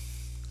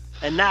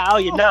 And now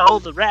you know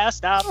the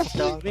rest of the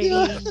story.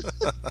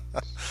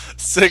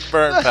 Sick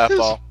burn,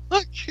 Papaw.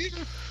 Fucking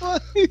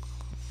funny.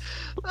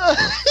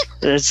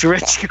 It's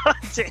rich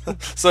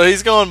content. So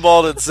he's going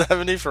bald at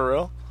 70 for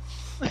real?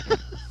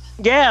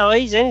 Yeah, well,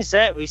 he's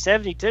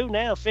 72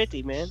 now,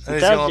 50, man. And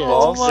he's going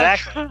bald?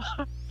 Exactly.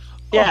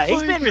 Yeah, Oh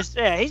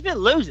he's been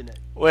losing it.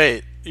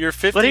 Wait, you're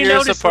 50 But he years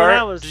noticed when I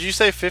apart? was- Did you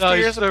say 50 No,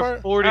 years they're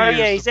apart? 40 Oh years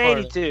yeah, he's apart.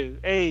 82.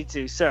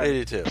 82, sorry.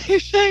 82.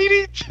 He's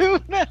 82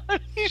 now.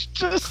 He's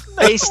just.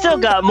 He's still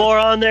got more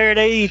on there at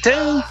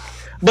 82,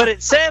 but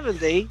at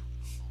 70,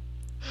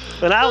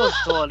 when I was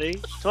 20,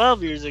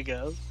 12 years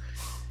ago,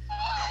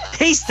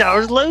 he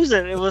started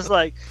losing. It was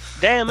like,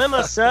 damn, that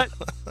must suck.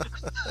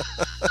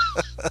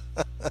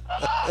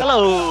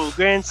 Hello,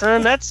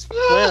 grandson. That's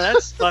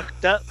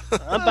fucked up.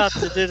 I'm about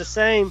to do the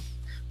same.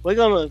 We're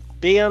gonna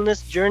be on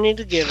this journey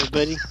together,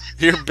 buddy.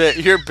 You're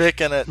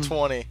bicking at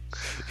 20.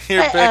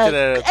 You're bicking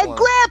it at 20.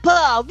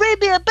 Grandpa, read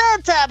me a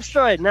bedtime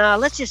story. Nah,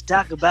 let's just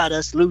talk about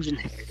us losing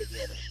hair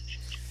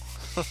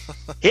together.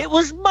 It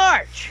was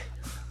March.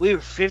 We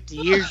were 50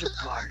 years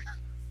apart.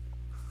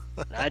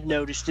 I'd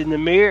noticed in the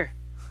mirror.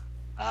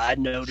 I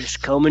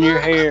noticed combing your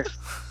hair.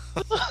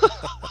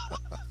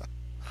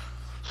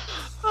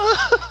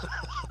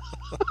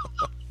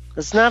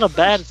 It's not a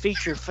bad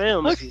feature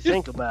film if you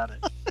think about it.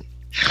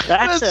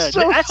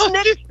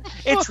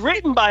 It's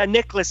written by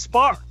Nicholas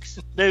Sparks,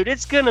 dude.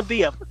 It's gonna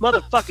be a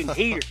motherfucking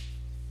heater.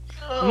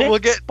 Nick We'll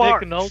get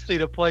Sparks. Nick Nolte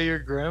to play your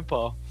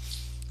grandpa.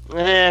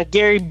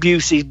 Gary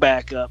Busey's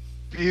back up.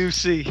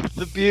 Busey,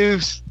 the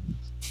Buse.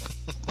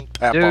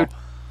 Papaw. Dude,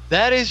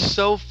 that is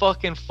so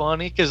fucking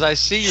funny because I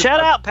see your Shout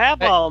out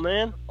Papaw,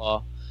 man.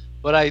 grandpa,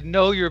 but I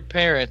know your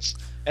parents,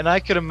 and I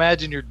could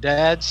imagine your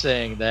dad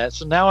saying that.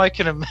 So now I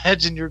can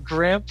imagine your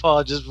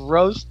grandpa just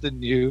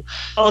roasting you.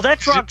 Oh,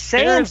 that's Your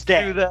Roxanne's parents do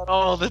dad. that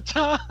all the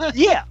time.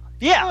 Yeah,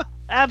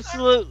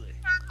 absolutely.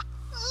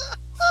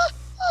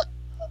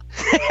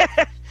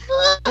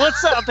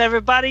 What's up,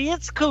 everybody?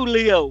 It's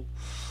Coolio.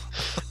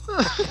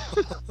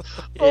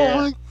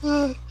 Oh my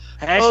god.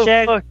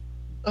 Hashtag fuck.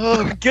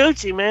 Oh,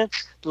 Gucci, man.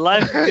 The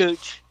life of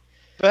Gucci.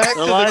 back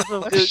The to life the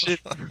of question.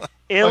 Gucci.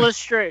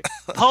 Illustrate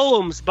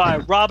poems by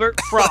Robert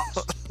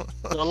Frost.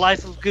 The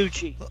life of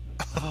Gucci.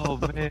 Oh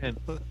man.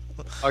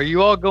 Are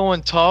you all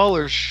going tall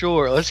or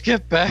short? Let's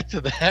get back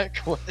to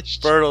that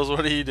question. Bertles,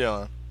 what are you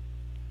doing?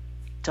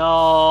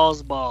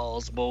 Tall's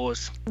balls,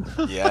 boys.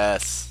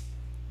 Yes.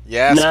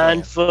 Yes. 9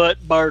 man. foot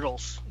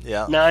Bertles.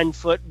 Yeah. 9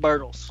 foot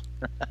Bertles.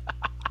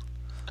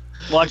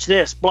 Watch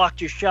this. Blocked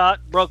your shot,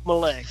 broke my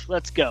leg.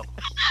 Let's go.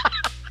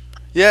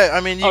 Yeah, I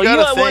mean, you You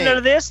gotta want none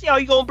of think. this?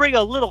 You gonna bring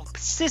a little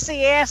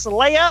sissy ass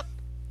layup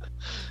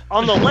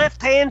on the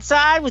left hand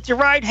side with your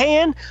right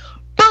hand?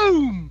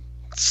 Boom!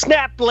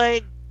 Snap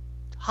leg.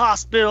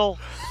 Hospital.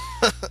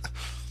 I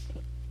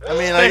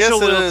mean, I guess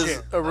Special it is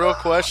wheelchair. a real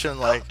question.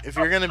 Like, if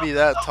you're gonna be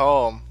that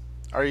tall,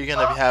 are you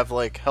gonna have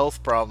like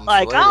health problems?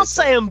 Like, related I'll to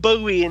say I'm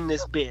Bowie in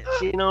this bitch.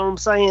 You know what I'm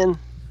saying?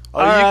 Oh,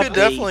 you R.I.P. could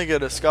definitely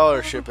get a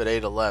scholarship at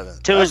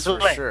 8'11". To That's his for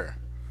leg. sure.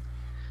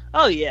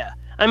 Oh, yeah.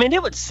 I mean,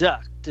 it would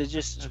suck to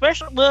just,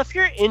 especially, well, if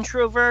you're an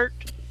introvert,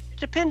 it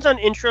depends on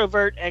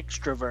introvert,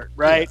 extrovert,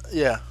 right?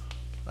 Yeah,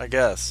 I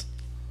guess.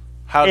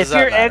 How If does that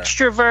you're matter?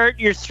 extrovert,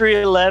 you're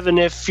 3'11".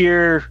 If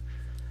you're,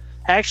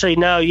 actually,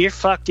 no, you're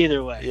fucked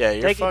either way. Yeah,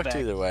 you're Take it fucked back.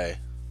 either way.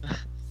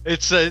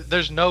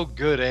 There's no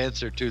good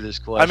answer to this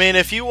question. I mean,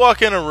 if you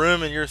walk in a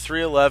room and you're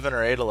 3'11"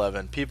 or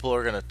 8'11", people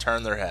are gonna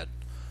turn their head.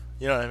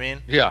 You know what I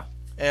mean? yeah.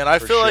 And I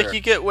For feel like sure. you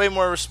get way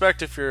more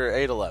respect if you're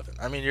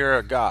 8'11". I mean, you're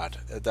a god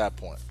at that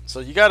point. So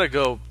you got to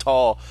go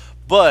tall.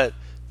 But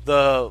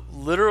the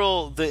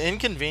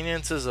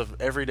inconveniences of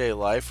everyday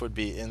life would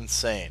be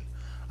insane.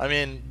 I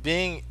mean,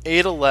 being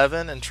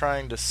 8'11" and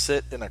trying to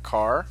sit in a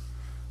car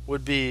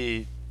would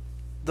be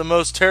the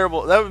most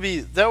terrible.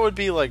 That would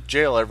be like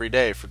jail every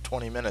day for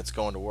 20 minutes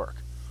going to work.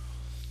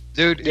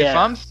 Dude, if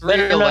Yeah. I'm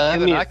Better not 3'11",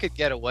 commute. I could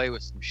get away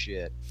with some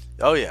shit.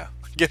 Oh yeah,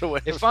 get away.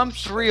 If with I'm it.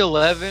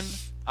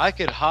 3'11", I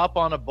could hop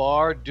on a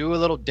bar, do a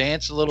little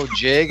dance, a little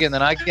jig, and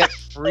then I get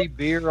free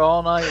beer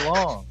all night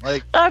long.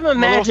 Like I'm a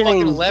little fucking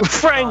imagining leprechaun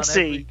Frank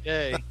every C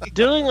day.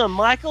 doing a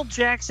Michael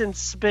Jackson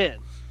spin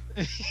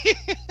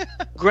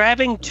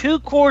grabbing 2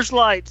 Coors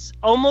Lights,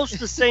 almost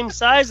the same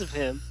size of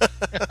him,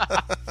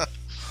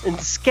 and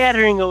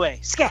scattering away.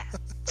 Scat,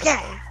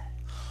 scat.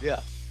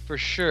 Yeah, for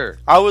sure.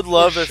 I would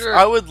love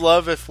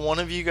if one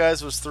of you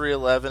guys was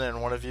 3'11"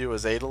 and one of you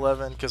was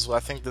 8'11", because I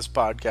think this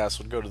podcast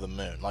would go to the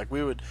moon. Like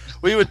we would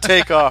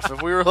take off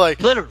if we were like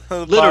Literally,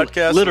 the literally,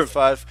 podcast literally. with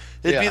 5.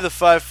 It'd be the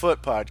 5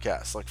 foot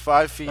podcast, like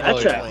 5 feet in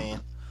That's right.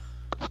 between.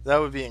 That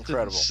would be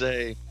incredible.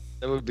 Insane.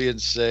 That would be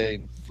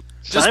insane.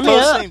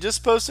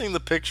 Just posting the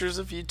pictures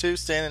of you two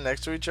standing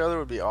next to each other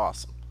would be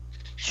awesome.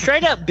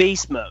 Straight up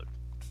beast mode.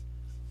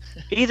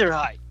 Either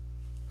height.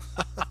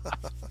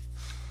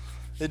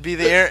 It would be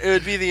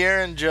the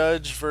Aaron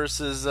Judge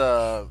versus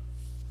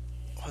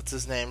what's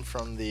his name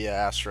from the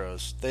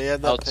Astros. They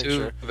had that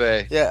picture.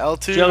 Yeah,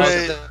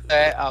 Altuve.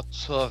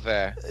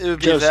 Altuve. It would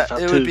be that.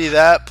 It would be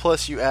that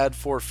plus you add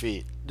 4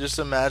 feet. Just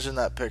imagine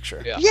that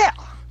picture. Yeah.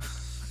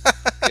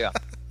 Yeah.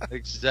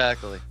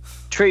 Exactly.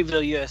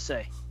 Treatville,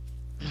 USA.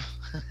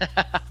 All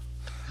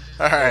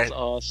right. That's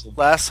awesome.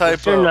 Last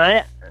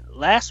hypo.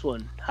 Last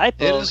one.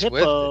 Hypo.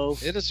 Hippo.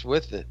 Hit us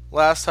with it.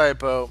 Last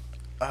hypo.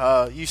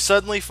 You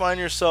suddenly find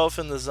yourself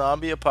in the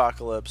zombie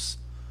apocalypse,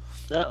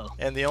 Uh-oh.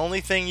 and the only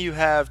thing you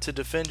have to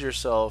defend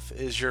yourself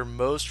is your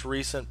most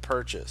recent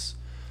purchase.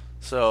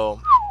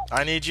 So,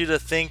 I need you to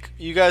think.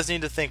 You guys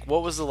need to think.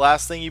 What was the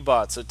last thing you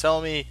bought? So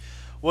tell me,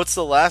 what's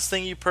the last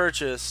thing you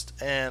purchased,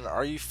 and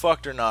are you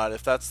fucked or not?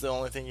 If that's the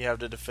only thing you have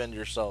to defend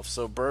yourself.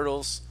 So,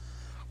 Bertles,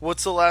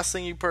 what's the last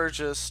thing you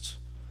purchased,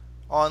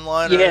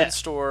 online or in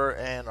store,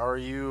 and are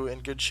you in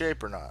good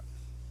shape or not?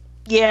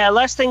 Yeah,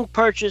 last thing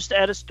purchased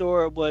at a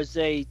store was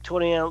a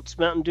 20-ounce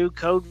Mountain Dew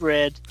Code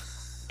Red,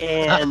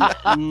 and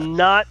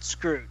not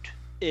screwed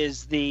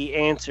is the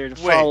answer to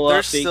follow they're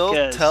up.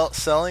 Still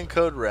selling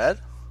Code Red?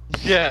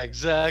 Yeah,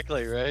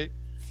 exactly, right?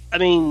 I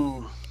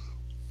mean,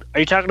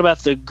 are you talking about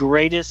the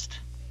greatest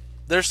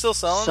They're still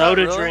selling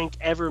soda that, really? drink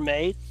ever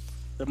made?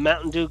 The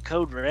Mountain Dew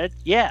Code Red?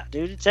 Yeah,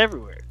 dude, it's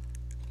everywhere.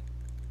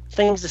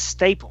 Thing's a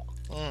staple.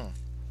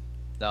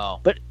 No.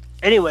 But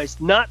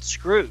anyways, not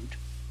screwed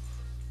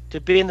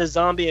to be in the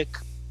zombie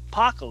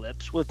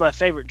apocalypse with my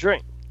favorite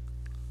drink.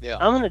 Yeah.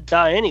 I'm going to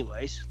die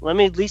anyways. Let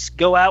me at least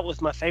go out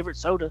with my favorite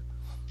soda.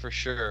 For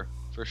sure.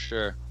 For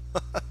sure.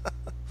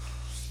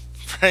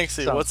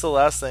 Franksy, what's the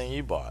last thing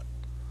you bought?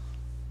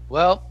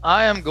 Well,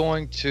 I am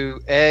going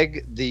to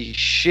egg the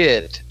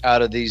shit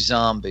out of these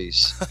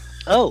zombies.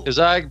 Oh. Because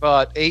I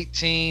bought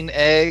 18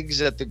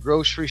 eggs at the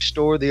grocery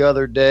store the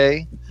other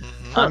day.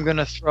 I'm going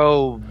to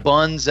throw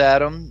buns at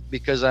them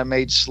because I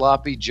made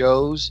sloppy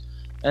joes.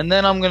 And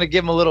then I'm going to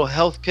give them a little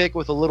health kick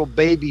with a little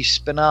baby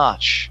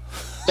spinach.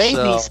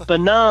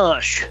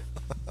 Spinach.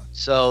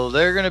 So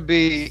they're going to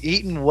be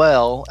eating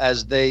well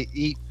as they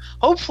eat.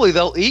 Hopefully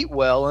they'll eat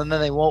well and then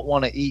they won't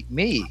want to eat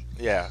me.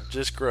 Yeah,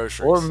 just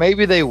groceries. Or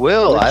maybe they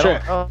will. I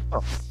don't know.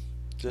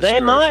 Just they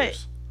groceries.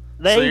 might.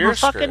 They you're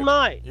fucking screwed.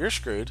 might. You're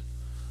screwed.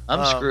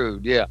 I'm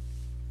screwed, yeah.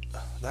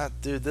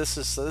 This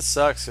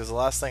sucks because the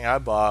last thing I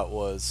bought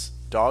was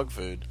dog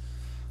food.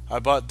 I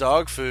bought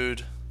dog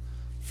food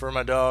for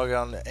my dog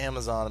on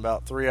Amazon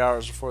about 3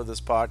 hours before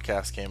this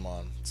podcast came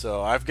on.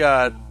 So I've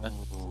got a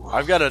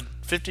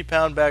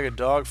 50-pound bag of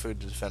dog food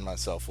to defend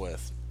myself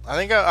with. I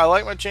think I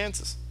like my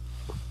chances.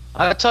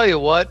 I tell you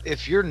what,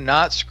 if you're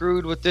not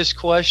screwed with this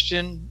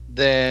question,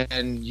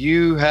 then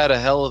you had a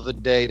hell of a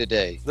day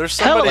today. There's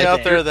somebody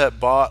out there that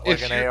bought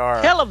like an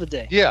AR. Hell of a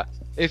day. Yeah.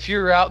 If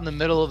you're out in the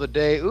middle of the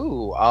day,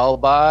 I'll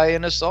buy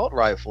an assault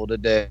rifle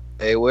today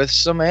with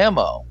some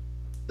ammo,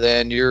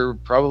 then you're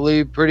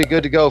probably pretty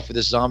good to go for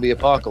this zombie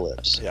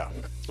apocalypse. Yeah.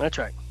 That's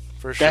right.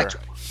 For sure. That's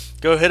right.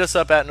 Go hit us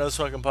up at No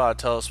Smoking Pod.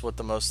 Tell us what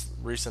the most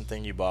recent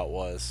thing you bought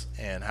was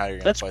and how you're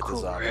going to fight the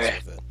zombies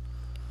with it.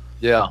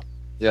 Yeah.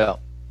 Yeah.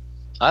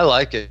 I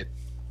like it.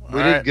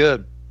 We did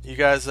good. You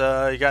guys,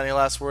 you got any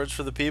last words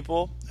for the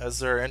people as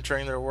they're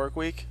entering their work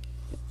week?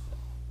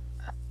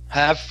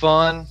 Have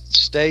fun.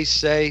 Stay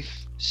safe.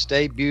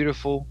 Stay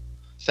beautiful.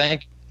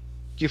 Thank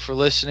you for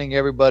listening,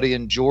 everybody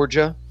in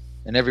Georgia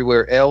and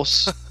everywhere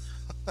else.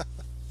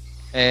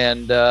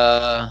 And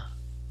that's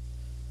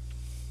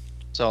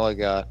all I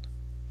got.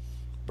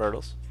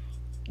 Bertles?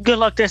 Good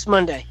luck this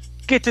Monday.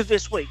 Get through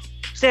this week.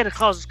 Santa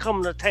Claus is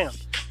coming to town.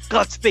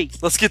 Godspeed.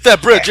 Let's get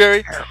that bread,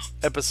 Jerry.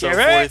 Episode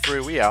Jerry? 43,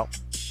 we out.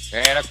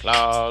 Santa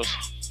Claus.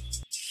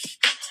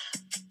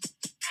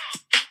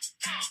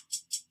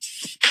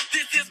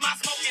 This is my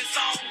smoking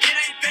song. It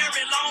ain't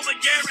very long, but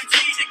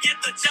guaranteed to get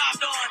the job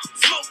done.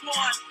 Smoke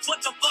one.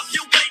 What the fuck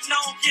you waiting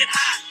on? Get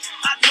hot.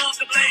 I love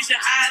to blaze your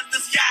high as the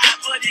sky,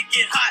 but it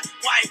get hot.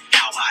 White,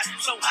 how hot?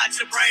 So hot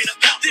your brain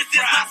about this is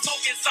my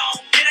smoking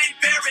song. It ain't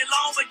very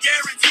long, but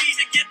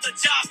guaranteed to get the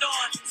job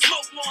done.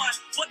 Smoke one.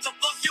 What the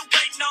fuck you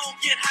waiting on?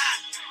 Get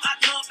hot. I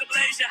love to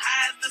blaze your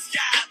high as the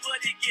sky, but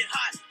it get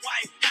hot.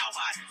 White, how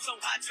hot? So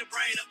hot your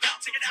brain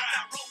about. Check it out.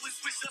 I roll with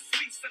Swisher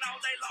Sweets, and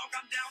all day long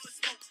I'm down to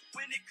smoke.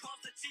 When it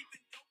comes to cheap and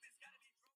dope.